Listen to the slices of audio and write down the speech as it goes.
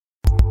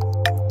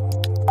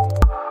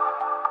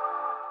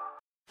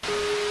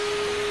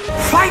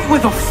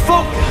with a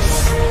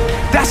focus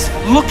that's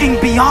looking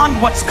beyond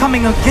what's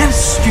coming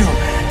against you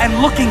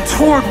and looking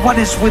toward what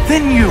is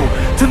within you,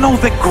 to know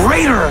that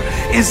greater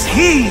is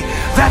He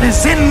that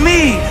is in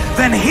me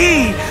than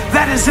he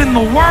that is in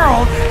the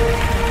world.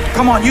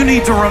 Come on, you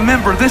need to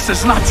remember, this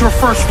is not your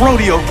first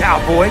rodeo,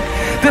 cowboy.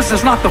 This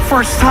is not the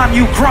first time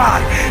you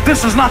cried.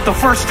 This is not the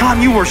first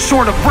time you were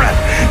short of breath.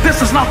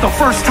 This is not the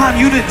first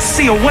time you didn't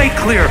see a way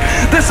clear.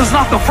 This is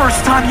not the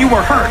first time you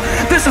were hurt.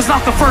 This is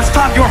not the first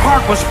time your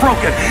heart was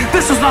broken.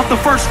 This is not the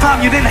first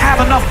time you didn't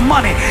have enough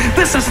money.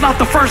 This is not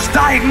the first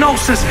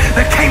diagnosis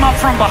that came up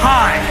from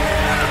behind.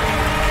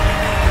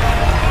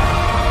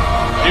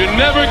 You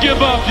never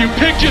give up. You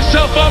pick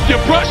yourself up. You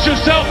brush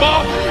yourself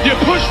off. You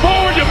push forward.